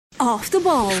off the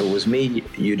ball. If it was me,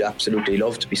 you'd absolutely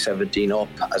love to be 17 up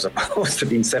as opposed to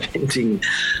being 17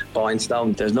 points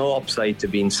down. There's no upside to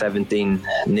being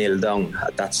 17-0 down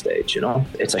at that stage, you know.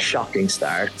 It's a shocking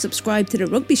start. Subscribe to the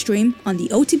rugby stream on the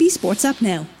OTB Sports app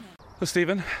now. Well,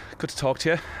 Stephen, good to talk to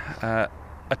you. A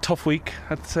tough week,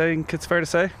 I think it's fair to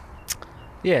say.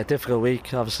 Yeah, difficult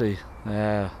week, obviously.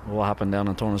 What happened down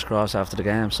in Turner's Cross after the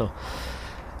game, so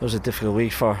it was a difficult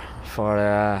week for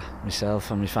myself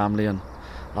and my family, and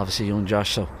obviously young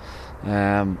Josh. So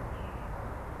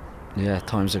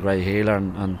time's a great healer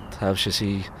and helps you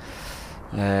see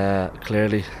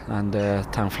clearly, and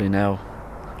thankfully now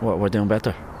we're doing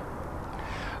better.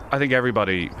 I think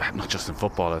everybody, not just in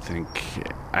football, I think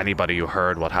anybody who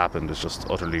heard what happened is just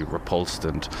utterly repulsed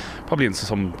and probably in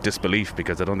some disbelief,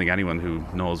 because I don't think anyone who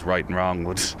knows right and wrong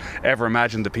would ever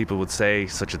imagine that people would say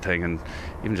such a thing. And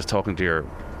even just talking to your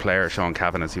player, Sean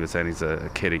Cavan, as he was saying, he's a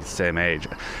kid, he's the same age.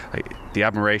 The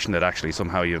admiration that actually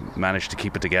somehow you managed to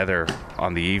keep it together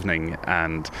on the evening,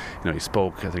 and you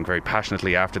spoke, I think, very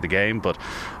passionately after the game, but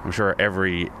I'm sure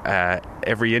every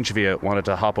inch of you wanted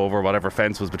to hop over whatever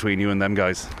fence was between you and them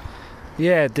guys.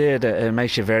 Yeah, it did. It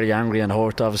makes you very angry and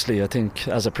hurt, obviously. I think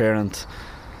as a parent,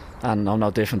 and I'm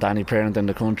no different to any parent in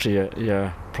the country,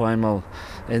 your primal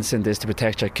instinct is to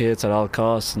protect your kids at all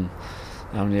costs, and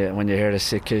when you hear a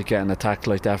sick kid getting attacked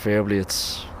like that verbally,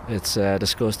 it's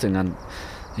disgusting. And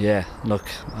yeah, look,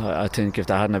 I think if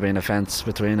there hadn't been a fence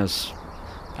between us,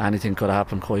 anything could have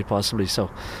happened, quite possibly. So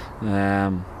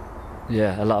a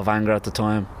lot of anger at the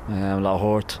time, a lot of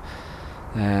hurt,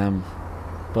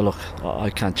 but look, I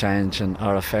can't change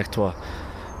or affect what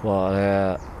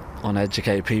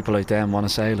uneducated people like them want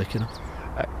to say,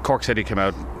 Cork City came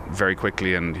out very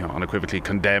quickly and unequivocally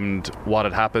condemned what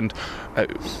had happened.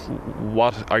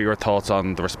 What are your thoughts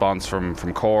on the response from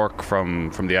Cork,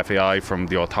 from the FAI, from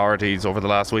the authorities over the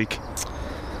last week?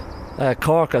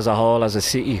 Cork as a whole, as a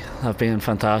city, have been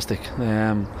fantastic.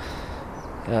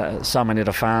 So many of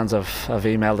the fans have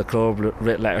emailed the club,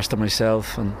 written letters to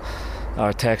myself,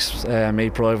 or text me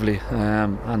privately,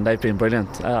 and they've been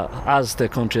brilliant, as the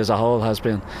country as a whole has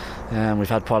been. We've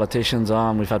had politicians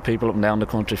on, we've had people up and down the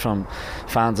country from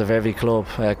fans of every club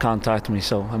contact me,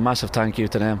 so a massive thank you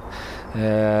to them.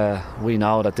 We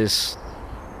know that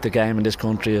the game in this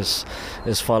country is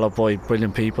followed by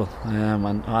brilliant people,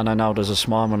 and I know there's a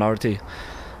small minority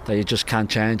that you just can't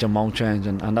change and won't change,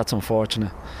 and that's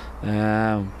unfortunate.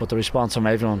 But the response from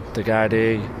everyone, the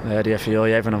Gardaí, the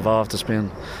FAI, everyone involved has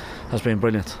been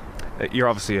brilliant. You're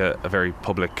obviously a very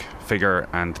public figure,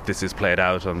 and this is played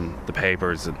out on the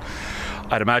papers, and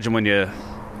I'd imagine when you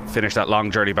finish that long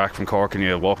journey back from Cork and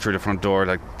you walk through the front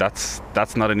door, that's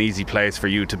not an easy place for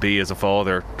you to be as a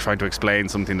father, trying to explain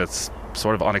something that's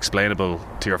sort of unexplainable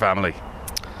to your family.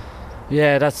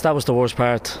 Yeah, that was the worst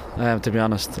part, to be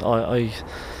honest. I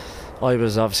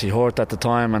was obviously hurt at the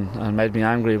time and made me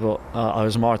angry, but I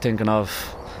was more thinking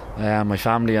of my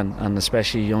family and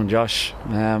especially young Josh,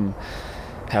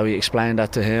 how he explained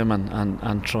that to him,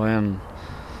 and try and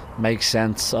make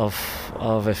sense of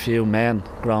a few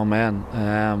grown men,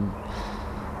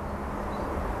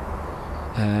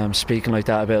 speaking like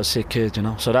that about a sick kid,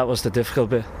 So that was the difficult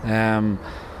bit, and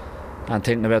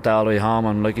thinking about that all the way home.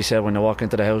 And like you said, when you walk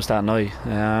into the house that night,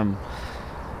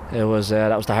 that was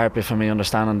the hard bit for me,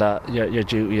 understanding that your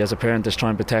duty as a parent is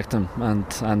trying to protect him, and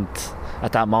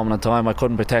at that moment in time I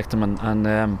couldn't protect him, and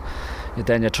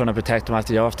then you're trying to protect him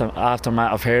after the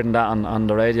aftermath of hearing that on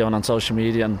the radio and on social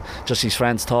media and just his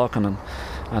friends talking,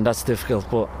 and that's difficult.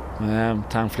 But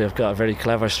thankfully I've got a very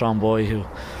clever, strong boy who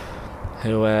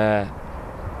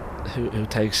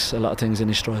takes a lot of things in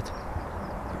his stride.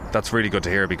 That's really good to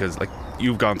hear, because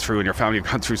you've gone through, and your family have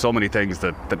gone through so many things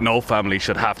that no family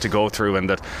should have to go through, and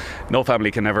that no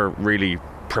family can ever really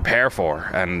prepare for,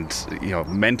 and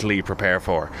mentally prepare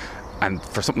for. And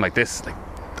for something like this,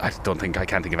 I can't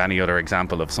think of any other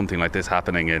example of something like this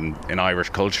happening in Irish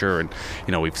culture. And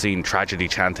we've seen tragedy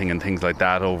chanting and things like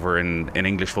that over in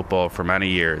English football for many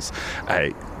years.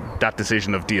 That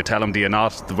decision of, do you tell him, do you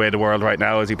not, the way the world right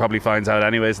now, as he probably finds out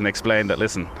anyways, and explain that,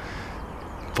 listen,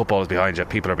 football is behind you,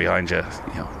 people are behind you,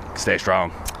 stay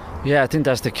strong. Yeah, I think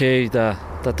that's the key,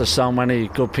 that there's so many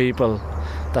good people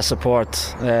that support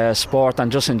sport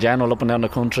and just in general up and down the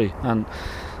country, and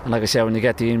like I said, when you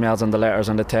get the emails and the letters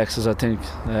and the texts, I think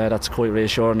that's quite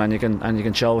reassuring, and you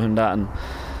can show him that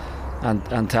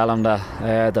and tell him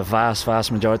that the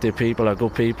vast majority of people are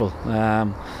good people,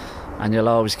 and you'll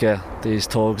always get these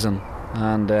thugs and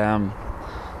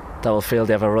that will feel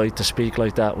they have a right to speak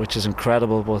like that, which is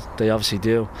incredible, but they obviously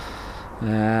do.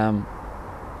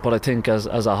 But I think as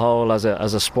a whole, as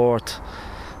a sport,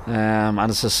 and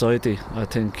a society, I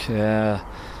think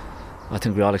I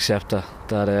think we all accept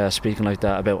that speaking like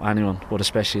that about anyone, but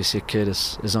especially a sick kid,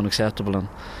 is unacceptable,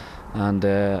 and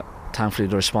thankfully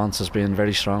the response has been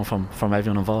very strong from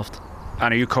everyone involved.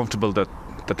 And are you comfortable that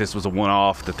this was a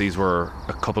one-off, that these were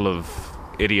a couple of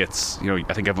idiots?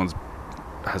 I think everyone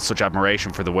has such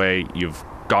admiration for the way you've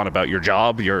gone about your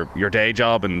job, your day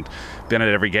job, and been at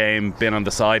every game, been on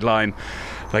the sideline.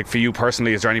 Like, for you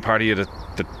personally, is there any part of you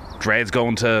that dreads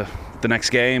going to the next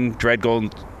game, dreads going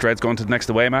to the next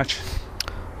away match?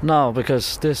 No,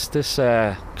 because this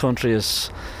country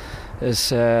is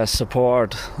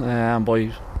supported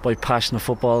by passionate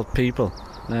football people.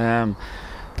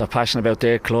 They're passionate about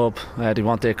their club. They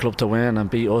want their club to win and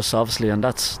beat us, obviously, and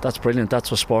that's brilliant. That's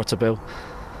what sport's about.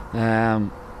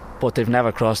 But they've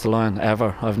never crossed the line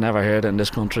ever. I've never heard it in this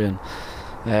country,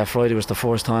 and Friday was the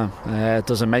first time. It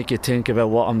doesn't make you think about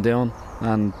what I'm doing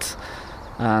and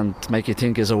make you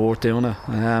think, is it worth doing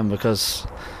it? Because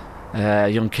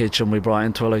young kids shouldn't be brought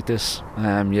into it like this.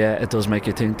 It does make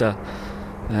you think that.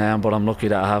 But I'm lucky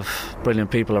that I have brilliant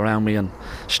people around me and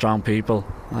strong people,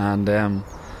 and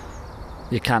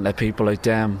you can't let people like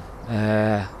them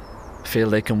feel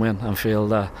they can win and feel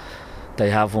that they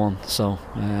have won. So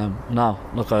no,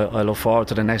 look, I look forward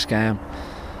to the next game,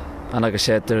 and like I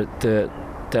said, the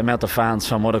amount of fans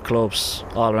from other clubs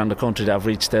all around the country that have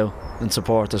reached out in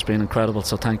support has been incredible,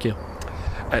 so thank you.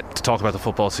 To talk about the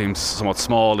football seems somewhat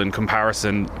small in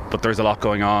comparison, but there's a lot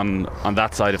going on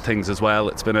that side of things as well.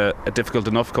 It's been a difficult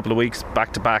enough couple of weeks,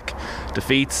 back-to-back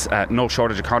defeats, no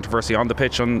shortage of controversy on the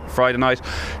pitch on Friday night.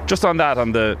 Just on that,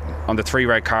 on the 3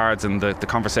 red cards and the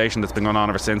conversation that's been going on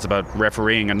ever since about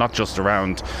refereeing, and not just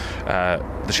around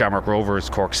the Shamrock Rovers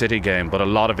Cork City game, but a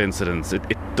lot of incidents.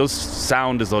 It does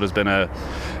sound as though there's been a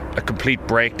complete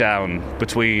breakdown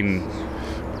between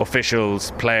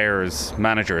officials, players,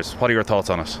 managers. What are your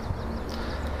thoughts on it?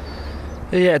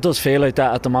 Yeah, it does feel like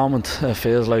that at the moment. It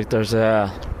feels like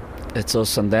it's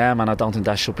us and them, and I don't think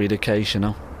that should be the case,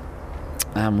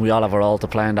 we all have a role to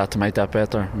play in that, to make that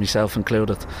better, myself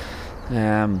included,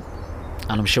 and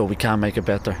I'm sure we can make it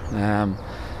better.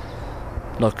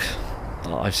 Look,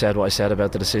 I've said what I said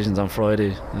about the decisions on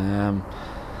Friday.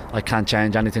 I can't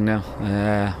change anything now.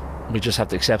 We just have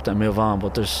to accept it and move on,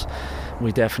 but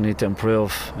we definitely need to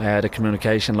improve the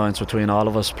communication lines between all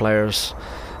of us, players,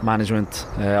 management,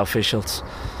 officials,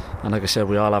 and like I said,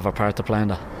 we all have our part to play in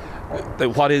that.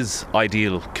 What is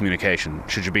ideal communication?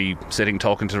 Should you be sitting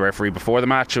talking to the referee before the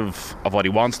match of what he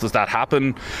wants? Does that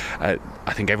happen? I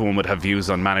think everyone would have views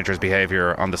on managers'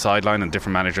 behaviour on the sideline, and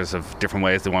different managers have different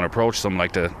ways they want to approach. Some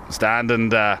like to stand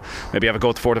and maybe have a go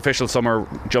at the fourth official. Some are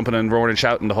jumping and roaring and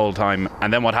shouting the whole time.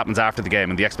 And then what happens after the game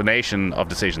and the explanation of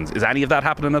decisions? Is any of that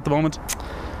happening at the moment?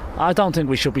 I don't think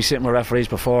we should be sitting with referees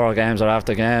before our games or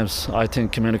after games. I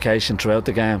think communication throughout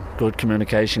the game, good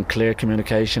communication, clear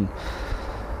communication,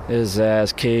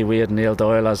 is key. We had Neil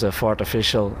Doyle as a fourth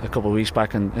official a couple of weeks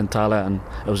back in Tallaght, and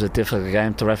it was a difficult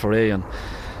game to referee, and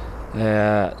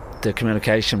the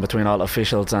communication between all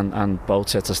officials and both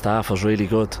sets of staff was really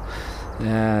good.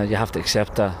 You have to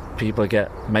accept that people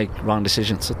make wrong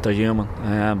decisions. They're human,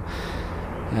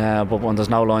 but when there's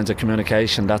no lines of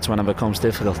communication, that's when it becomes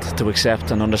difficult to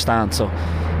accept and understand. So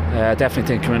I definitely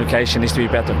think communication needs to be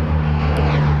better.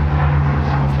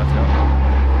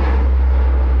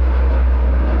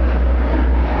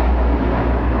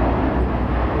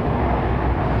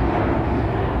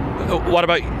 What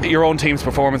about your own team's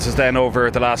performances then over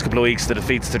the last couple of weeks? The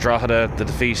defeats to Drogheda, the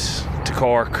defeat to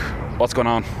Cork. What's going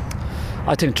on?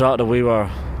 I think Drogheda, we were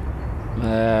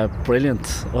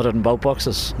brilliant other than both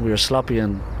boxes. We were sloppy,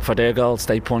 and for their goals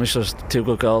they punished us. 2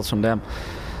 good goals from them,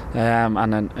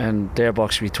 and in their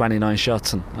box we 29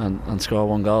 shots and score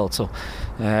 1 goal. So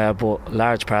but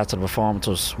large parts of the performance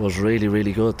was really,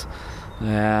 really good.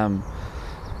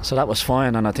 So that was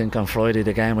fine, and I think on Friday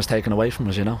the game was taken away from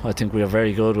us. I think we were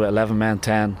very good with 11 men,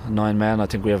 10, 9 men. I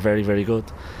think we were very, very good.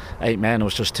 8 men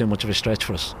was just too much of a stretch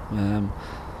for us.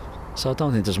 So I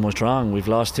don't think there's much wrong. We've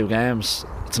lost 2 games.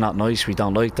 It's not nice. We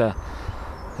don't like that.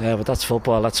 But that's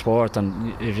football. That's sport.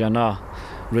 And if you're not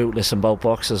ruthless in both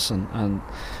boxes and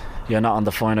you're not on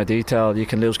the finer detail, you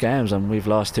can lose games. And we've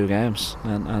lost 2 games,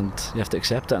 and you have to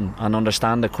accept it and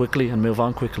understand it quickly and move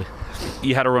on quickly.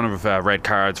 You had a run of red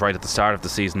cards right at the start of the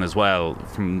season as well.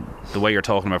 From the way you're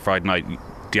talking about Friday night,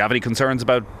 do you have any concerns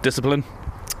about discipline?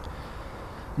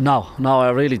 No, I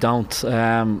really don't.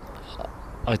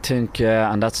 I think,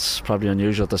 and that's probably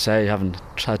unusual to say, having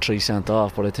had 3 sent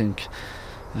off, but I think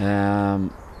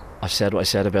I've said what I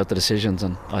said about the decisions,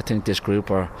 and I think this group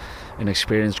are an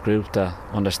experienced group that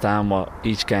understand what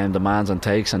each game demands and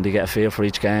takes, and they get a feel for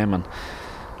each game, and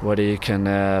whether you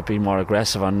can be more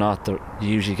aggressive or not. You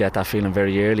usually get that feeling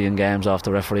very early in games off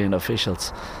the referee and the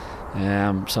officials.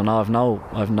 So no,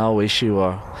 I've no issue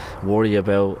or worry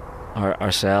about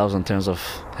ourselves in terms of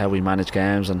how we manage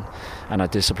games and our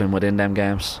discipline within them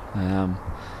games.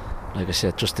 Like I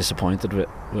said, just disappointed with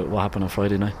what happened on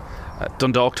Friday night.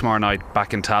 Dundalk tomorrow night,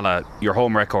 back in Tala. Your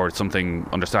home record, something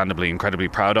understandably incredibly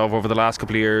proud of over the last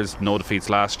couple of years. No defeats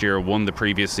last year, won the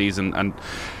previous season, and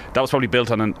that was probably built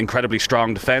on an incredibly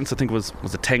strong defence. I think it was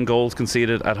 10 goals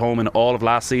conceded at home in all of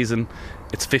last season.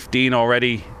 It's 15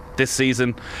 already this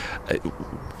season.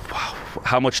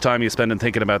 How much time are you spending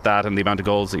thinking about that and the amount of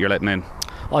goals that you're letting in?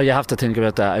 Oh, you have to think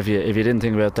about that. If you didn't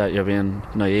think about that, you're being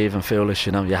naive and foolish.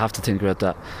 You have to think about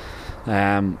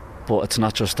that. But it's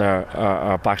not just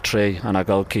our back three and our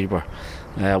goalkeeper.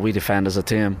 We defend as a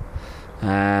team,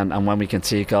 and when we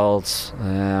concede goals,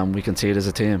 we concede as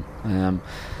a team. And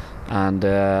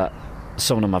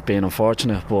some of them have been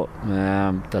unfortunate, but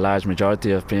the large majority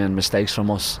have been mistakes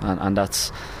from us, and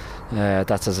that's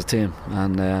as a team.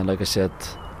 And like I said,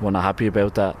 we're not happy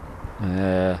about that.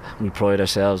 We pride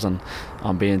ourselves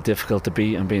on being difficult to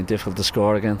beat and being difficult to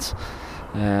score against.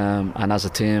 And as a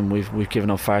team, we've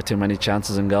given up far too many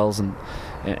chances and goals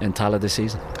in Tala this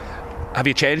season. Have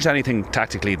you changed anything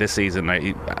tactically this season,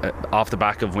 off the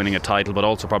back of winning a title, but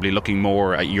also probably looking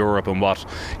more at Europe and what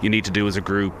you need to do as a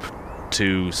group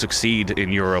to succeed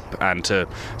in Europe and to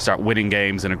start winning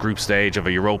games in a group stage of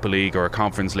a Europa League or a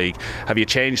Conference League? Have you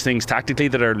changed things tactically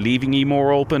that are leaving you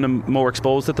more open and more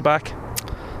exposed at the back?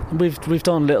 We've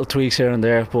done little tweaks here and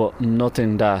there, but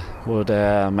nothing that would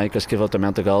make us give up the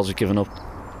amount of goals we've given up.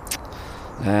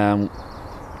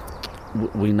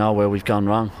 We know where we've gone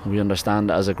wrong. We understand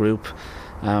that as a group,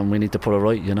 we need to put it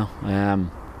right,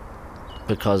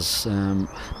 because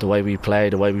the way we play,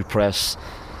 the way we press,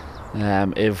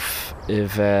 if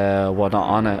we're not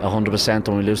on it 100%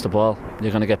 when we lose the ball,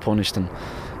 you're going to get punished,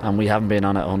 and we haven't been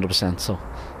on it 100%. So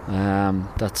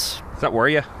does that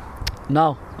worry you?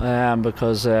 No,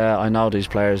 because I know these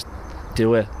players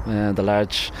do it. The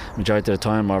large majority of the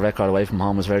time, our record away from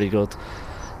home is very good.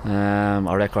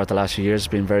 Our record the last few years has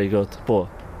been very good, but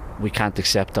we can't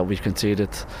accept that we've conceded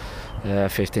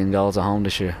 15 goals at home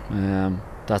this year.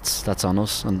 That's on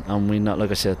us, and we not,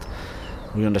 like I said,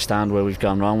 we understand where we've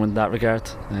gone wrong in that regard,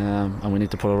 and we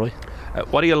need to put it right.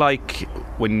 What do you like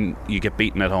when you get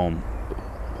beaten at home?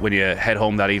 When you head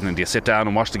home that evening, do you sit down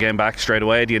and watch the game back straight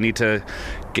away? Do you need to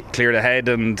clear the head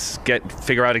and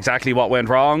figure out exactly what went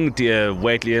wrong? Do you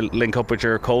wait till you link up with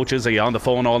your coaches? Are you on the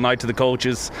phone all night to the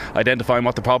coaches, identifying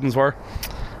what the problems were?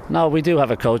 No, we do have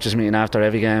a coaches meeting after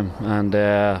every game, and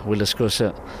we'll discuss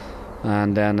it,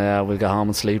 and then we'll go home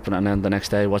and sleep, and then the next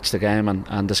day watch the game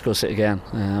and discuss it again,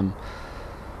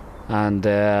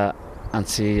 and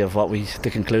see if the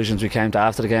conclusions we came to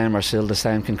after the game are still the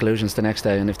same conclusions the next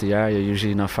day, and if they are, you're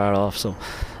usually not far off. So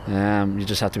you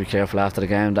just have to be careful after the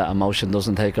game that emotion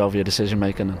doesn't take over your decision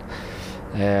making,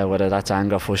 whether that's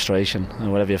anger, frustration, or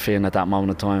whatever you're feeling at that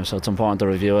moment in time. So it's important to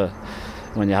review it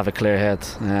when you have a clear head,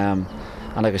 and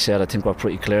like I said, I think we're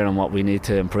pretty clear on what we need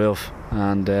to improve,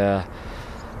 and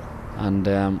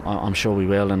I'm sure we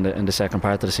will in the second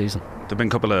part of the season. There have been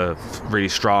a couple of really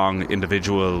strong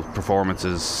individual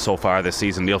performances so far this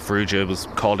season. Neil Ferrugia was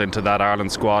called into that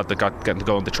Ireland squad that got to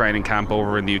go into training camp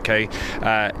over in the UK.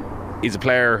 He's a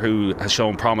player who has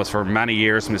shown promise for many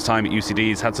years from his time at UCD.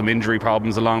 He's had some injury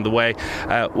problems along the way.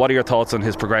 What are your thoughts on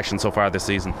his progression so far this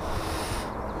season?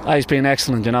 He's been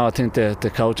excellent. I think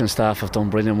the coaching staff have done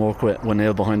brilliant work with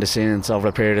Neil behind the scenes over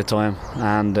a period of time,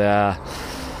 and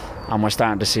we're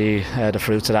starting to see the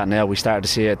fruits of that now. We started to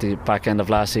see it at the back end of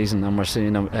last season, and we're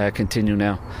seeing him continue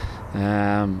now.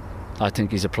 I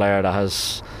think he's a player that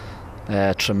has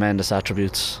tremendous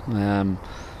attributes, and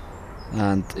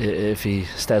if he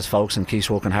stays focused and keeps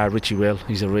working hard, which he will,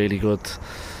 he's a really good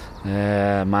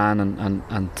man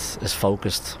and is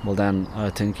focused. Well, then I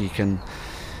think he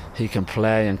can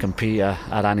play and compete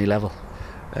at any level.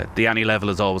 The any level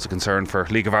is always a concern for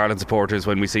League of Ireland supporters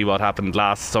when we see what happened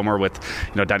last summer with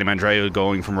Danny Mandreu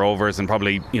going from Rovers and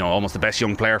probably almost the best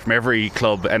young player from every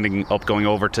club ending up going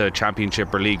over to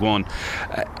Championship or League One.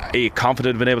 Are you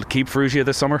confident of being able to keep Ferrugia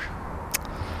this summer?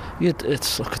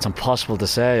 It's impossible to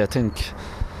say. I think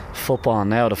football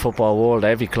now, the football world,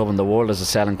 every club in the world is a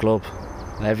selling club,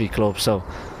 every club, so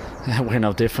we're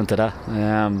no different to that.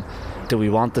 Do we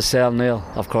want to sell Neil?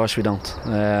 Of course we don't.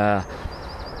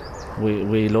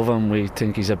 We love him. We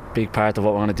think he's a big part of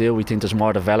what we're going to do. We think there's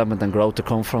more development and growth to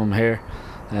come from here.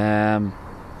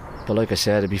 But like I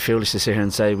said, it'd be foolish to sit here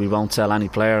and say we won't sell any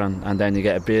player, and then you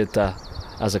get a bid that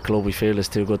as a club we feel is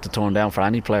too good to turn down for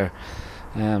any player.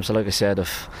 So like I said,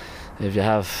 if if you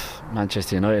have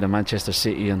Manchester United and Manchester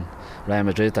City and Real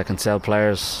Madrid that can sell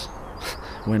players,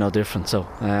 we're no different. So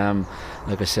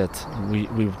like I said, we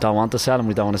don't want to sell him,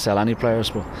 we don't want to sell any players,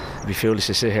 but it'd be foolish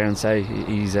to sit here and say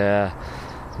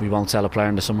we won't sell a player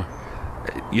in the summer.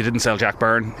 You didn't sell Jack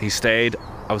Byrne, he stayed.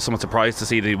 I was somewhat surprised to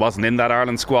see that he wasn't in that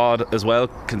Ireland squad as well,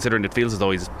 considering it feels as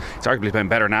though he's arguably playing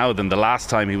better now than the last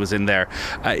time he was in there.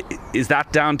 Is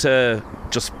that down to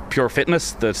just pure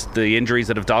fitness, that the injuries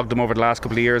that have dogged him over the last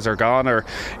couple of years are gone, or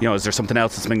is there something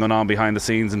else that's been going on behind the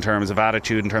scenes in terms of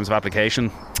attitude, in terms of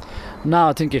application? No,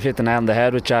 I think you've hit the nail on the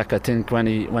head with Jack. I think when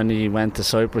he went to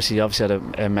Cyprus, he obviously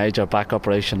had a major back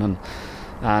operation,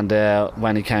 and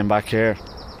when he came back here,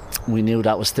 we knew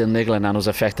that was still niggling and was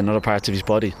affecting other parts of his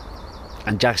body.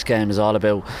 And Jack's game is all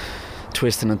about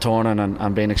twisting and turning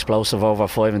and being explosive over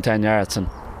 5 and 10 yards,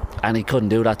 and he couldn't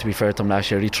do that, to be fair to him,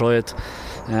 last year. He tried,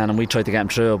 and we tried to get him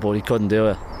through it, but he couldn't do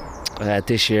it.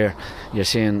 This year you're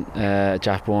seeing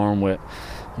Jack Byrne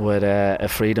with a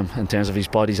freedom in terms of his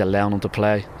body's allowing him to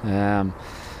play.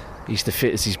 He's the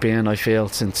fittest he's been, I feel,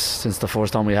 since the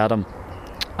first time we had him,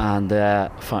 and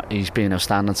he's been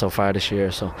outstanding so far this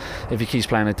year. So if he keeps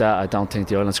playing like that, I don't think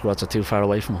the Ireland squads are too far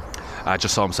away from him. I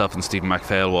just saw himself and Stephen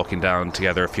McPhail walking down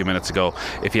together a few minutes ago.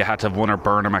 If you had to have one or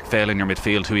Byrne or McPhail in your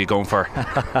midfield, who are you going for?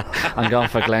 I'm going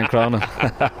for Glenn Cronin.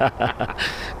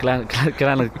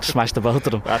 Glenn smashed the both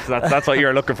of them. That's what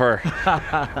you're looking for.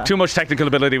 Too much technical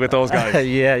ability with those guys.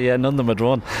 yeah, none of them would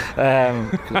run.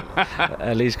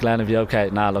 At least Glenn would be okay.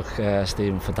 Look,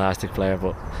 Stephen, fantastic player,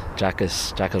 but Jack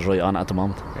is right on at the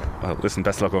moment. Well, listen,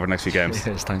 best of luck over the next few games.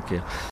 Yes, thank you.